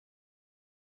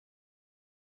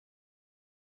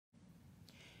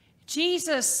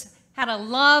Jesus had a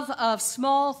love of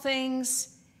small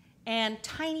things and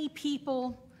tiny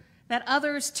people that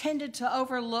others tended to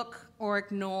overlook or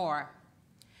ignore.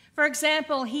 For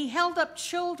example, he held up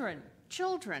children,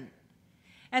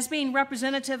 as being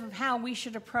representative of how we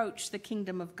should approach the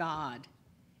kingdom of God.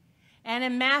 And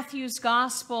in Matthew's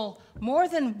gospel, more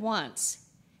than once,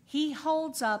 he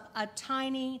holds up a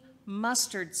tiny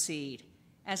mustard seed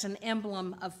as an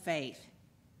emblem of faith.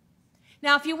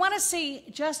 Now, if you want to see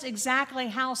just exactly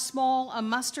how small a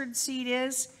mustard seed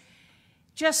is,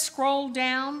 just scroll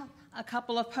down a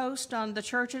couple of posts on the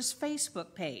church's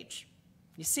Facebook page.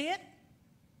 You see it?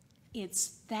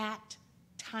 It's that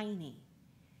tiny.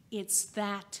 It's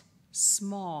that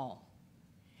small.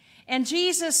 And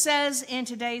Jesus says in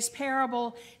today's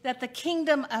parable that the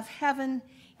kingdom of heaven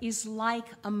is like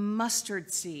a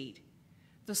mustard seed,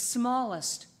 the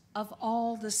smallest of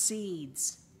all the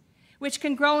seeds, which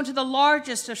can grow into the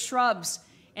largest of shrubs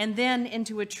and then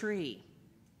into a tree.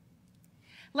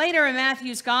 Later in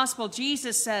Matthew's gospel,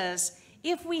 Jesus says,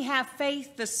 if we have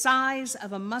faith the size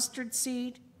of a mustard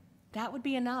seed, that would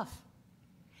be enough.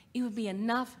 It would be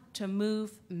enough to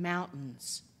move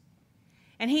mountains.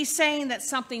 And he's saying that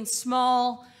something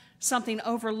small, something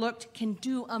overlooked, can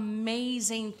do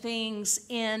amazing things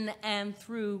in and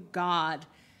through God.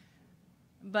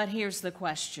 But here's the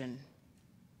question.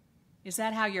 Is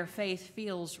that how your faith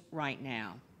feels right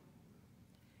now?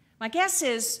 My guess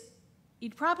is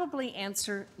you'd probably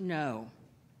answer no.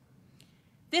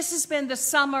 This has been the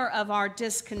summer of our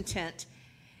discontent.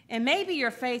 And maybe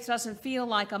your faith doesn't feel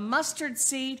like a mustard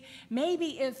seed.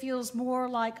 Maybe it feels more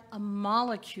like a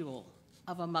molecule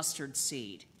of a mustard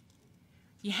seed.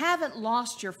 You haven't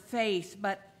lost your faith,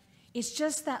 but it's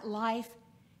just that life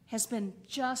has been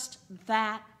just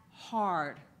that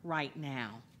hard right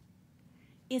now.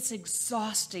 It's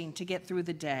exhausting to get through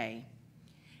the day.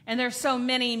 And there's so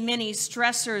many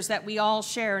stressors that we all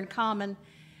share in common,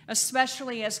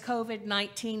 especially as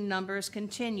COVID-19 numbers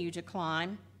continue to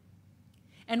climb.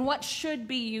 And what should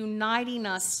be uniting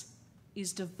us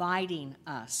is dividing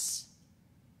us.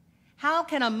 How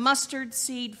can a mustard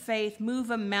seed faith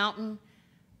move a mountain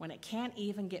when it can't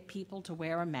even get people to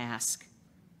wear a mask?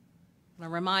 A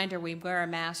reminder, we wear a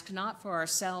mask not for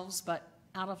ourselves, but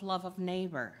out of love of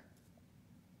neighbor.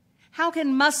 How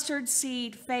can mustard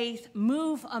seed faith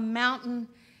move a mountain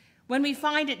when we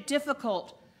find it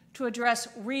difficult to address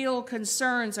real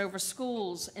concerns over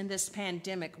schools in this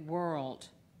pandemic world?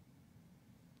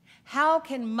 How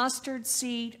can mustard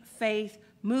seed faith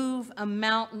move a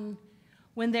mountain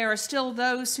when there are still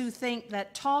those who think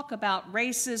that talk about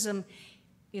racism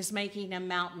is making a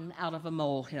mountain out of a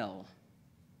molehill?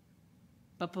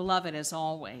 But beloved, as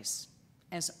always,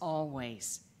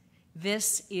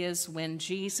 this is when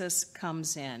Jesus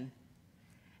comes in.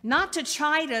 Not to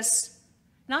chide us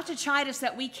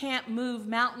that we can't move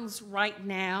mountains right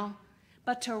now,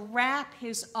 but to wrap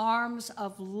his arms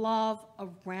of love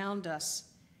around us.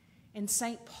 And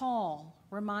St. Paul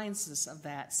reminds us of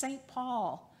that. St.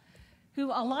 Paul, who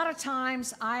a lot of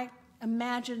times I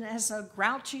imagine as a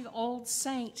grouchy old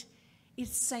saint,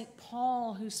 it's St.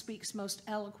 Paul who speaks most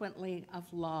eloquently of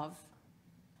love.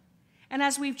 And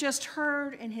as we've just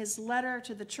heard in his letter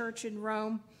to the church in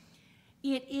Rome,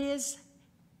 it is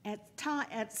at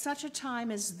such a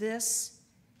time as this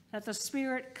that the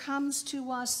Spirit comes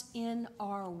to us in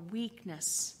our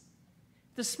weakness.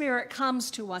 The Spirit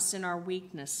comes to us in our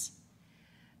weakness.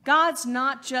 God's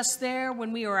not just there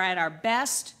when we are at our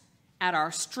best, at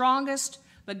our strongest,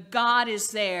 but God is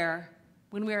there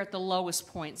when we're at the lowest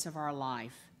points of our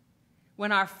life,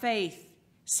 when our faith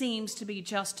seems to be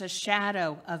just a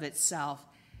shadow of itself.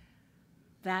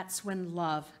 That's when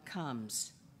love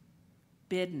comes.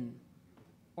 Bidden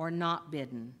or not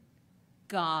bidden,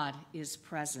 God is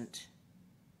present.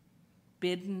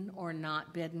 Bidden or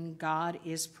not bidden, God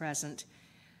is present.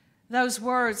 Those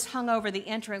words hung over the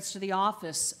entrance to the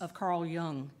office of Carl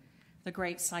Jung, the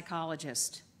great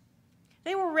psychologist.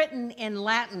 They were written in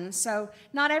Latin, so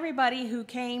not everybody who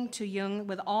came to Jung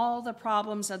with all the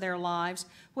problems of their lives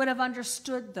would have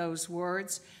understood those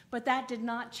words, but that did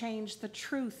not change the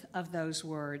truth of those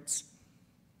words.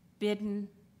 Bidden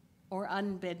or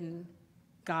unbidden,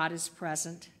 God is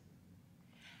present.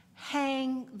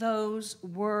 Hang those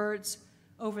words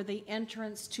over the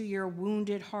entrance to your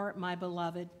wounded heart, my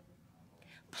beloved.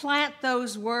 Plant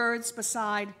those words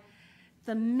beside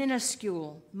the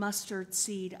minuscule mustard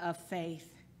seed of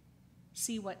faith.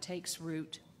 See what takes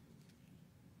root.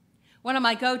 One of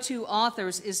my go-to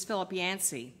authors is Philip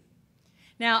Yancey.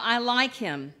 Now, I like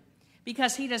him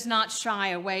because he does not shy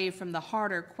away from the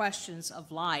harder questions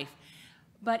of life.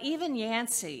 But even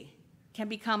Yancey can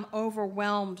become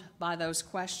overwhelmed by those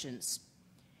questions.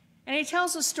 And he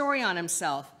tells a story on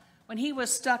himself when he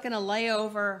was stuck in a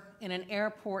layover in an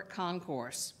airport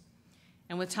concourse.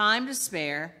 And with time to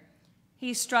spare,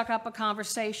 he struck up a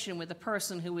conversation with the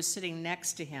person who was sitting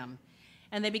next to him,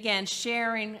 and they began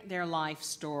sharing their life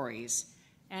stories.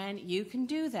 And you can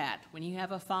do that when you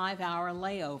have a 5-hour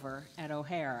layover at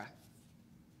O'Hara.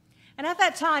 And at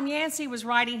that time, Yancey was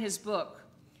writing his book,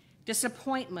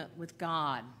 Disappointment with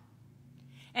God.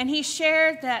 And he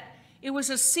shared that it was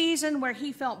a season where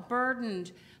he felt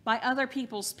burdened by other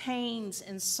people's pains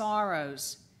and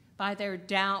sorrows, by their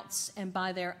doubts and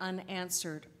by their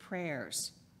unanswered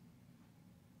prayers.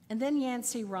 And then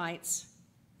Yancey writes,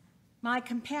 "My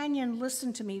companion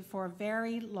listened to me for a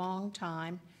very long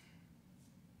time,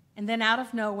 and then out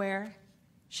of nowhere,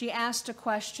 she asked a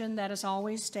question that has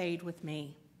always stayed with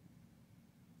me.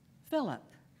 Philip,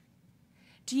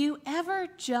 do you ever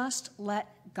just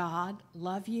let God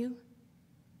love you?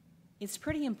 It's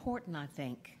pretty important, I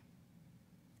think.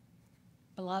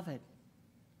 Beloved,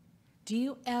 do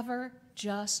you ever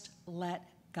just let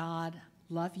God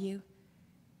love you?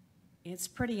 It's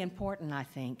pretty important, I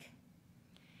think."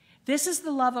 This is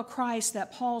the love of Christ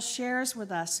that Paul shares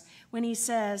with us when he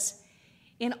says,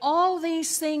 "In all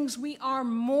these things we are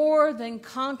more than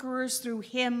conquerors through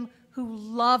him who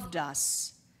loved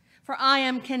us. For I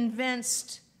am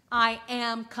convinced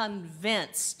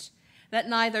that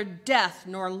neither death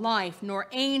nor life, nor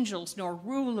angels, nor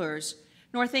rulers,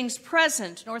 nor things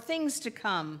present, nor things to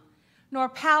come, nor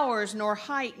powers, nor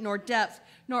height, nor depth,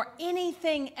 nor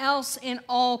anything else in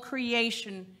all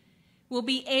creation will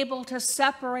be able to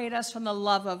separate us from the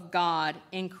love of God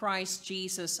in Christ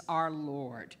Jesus our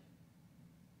Lord."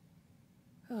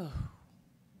 Oh,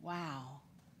 wow.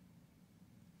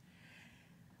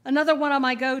 Another one of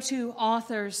my go-to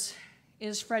authors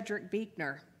is Frederick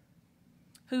Buechner,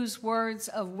 whose words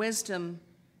of wisdom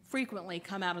frequently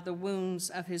come out of the wounds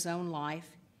of his own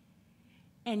life.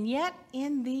 And yet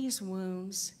in these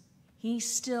wounds, he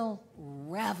still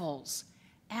revels,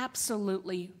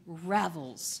 absolutely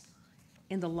revels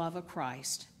in the love of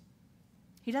Christ.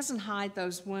 He doesn't hide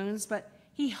those wounds, but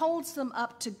he holds them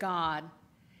up to God,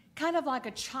 kind of like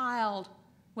a child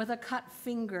with a cut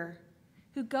finger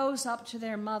who goes up to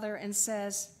their mother and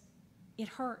says, "It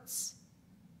hurts.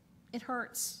 It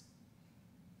hurts.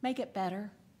 Make it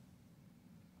better.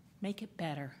 Make it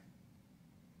better."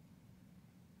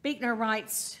 Buechner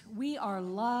writes, "We are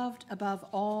loved above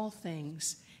all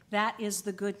things." That is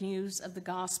the good news of the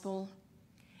gospel.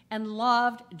 And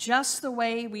loved just the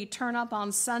way we turn up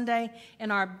on Sunday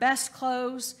in our best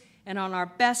clothes and on our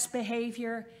best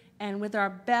behavior and with our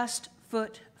best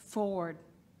foot forward.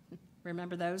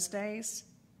 Remember those days?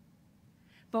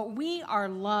 But we are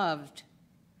loved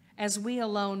as we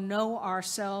alone know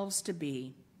ourselves to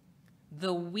be,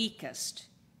 the weakest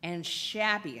and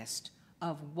shabbiest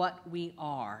of what we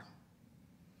are,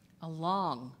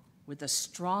 along with the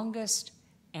strongest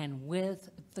and with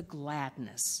the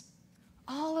gladness.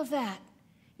 All of that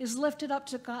is lifted up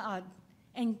to God,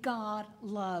 and God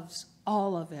loves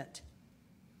all of it.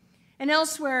 And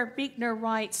elsewhere, Buechner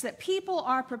writes that people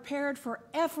are prepared for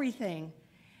everything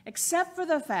except for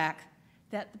the fact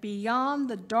that beyond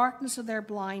the darkness of their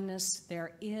blindness,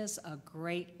 there is a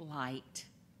great light.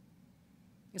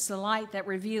 It's the light that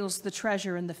reveals the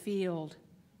treasure in the field.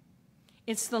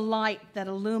 It's the light that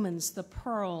illumines the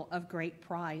pearl of great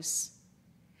price.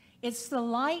 It's the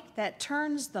light that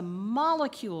turns the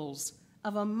molecules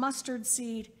of a mustard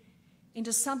seed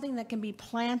into something that can be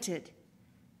planted,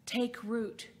 take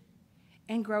root,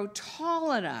 and grow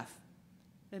tall enough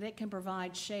that it can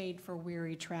provide shade for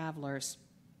weary travelers.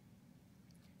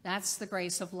 That's the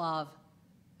grace of love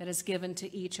that is given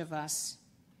to each of us.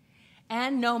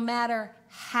 And no matter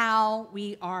how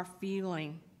we are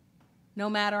feeling,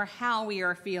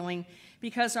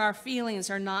 because our feelings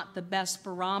are not the best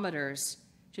barometers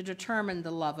to determine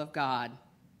the love of God,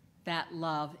 that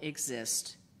love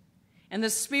exists. And the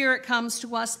Spirit comes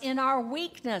to us in our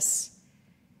weakness.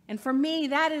 And for me,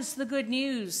 that is the good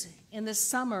news in the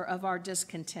summer of our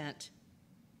discontent.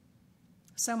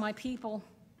 So my people,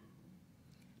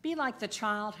 be like the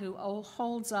child who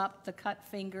holds up the cut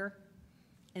finger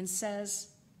and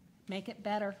says, "Make it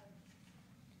better."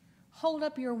 Hold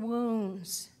up your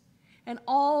wounds and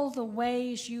all the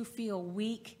ways you feel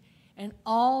weak and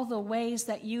all the ways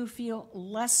that you feel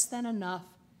less than enough,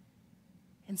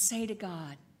 and say to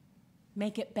God,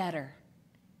 "Make it better.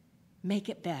 Make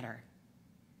it better."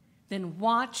 Then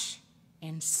watch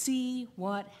and see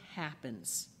what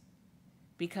happens.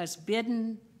 Because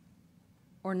bidden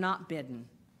or not bidden,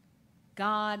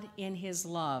 God in his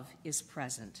love is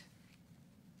present.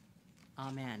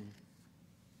 Amen.